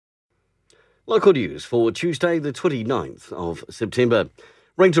Local news for Tuesday, the 29th of September.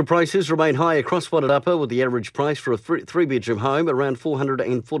 Rental prices remain high across Wairarapa, with the average price for a three-bedroom home around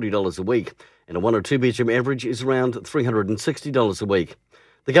 $440 a week, and a one or two-bedroom average is around $360 a week.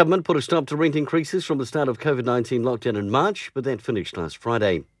 The government put a stop to rent increases from the start of COVID-19 lockdown in March, but that finished last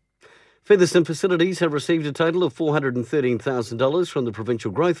Friday. Featherston facilities have received a total of $413,000 from the Provincial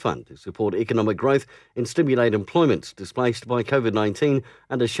Growth Fund to support economic growth and stimulate employment displaced by COVID-19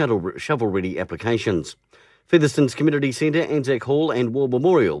 under shovel-ready applications. Featherston's Community Centre, Anzac Hall and War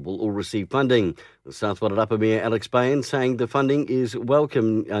Memorial will all receive funding, with South Wairarapa Mayor Alex Bain saying the funding is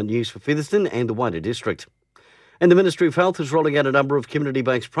welcome news for Featherston and the wider district. And the Ministry of Health is rolling out a number of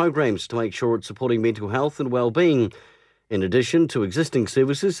community-based programs to make sure it's supporting mental health and well-being. In addition to existing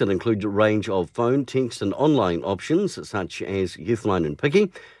services that include a range of phone, text and online options such as Youthline and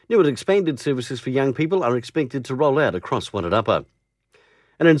Picky, new and expanded services for young people are expected to roll out across Wairarapa.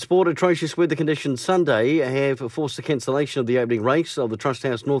 And in sport, atrocious weather conditions Sunday have forced the cancellation of the opening race of the Trust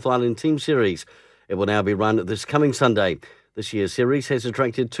House North Island Team Series. It will now be run this coming Sunday. This year's series has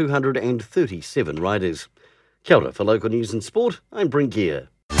attracted 237 riders. Kia ora for local news and sport, I'm Brent Gare.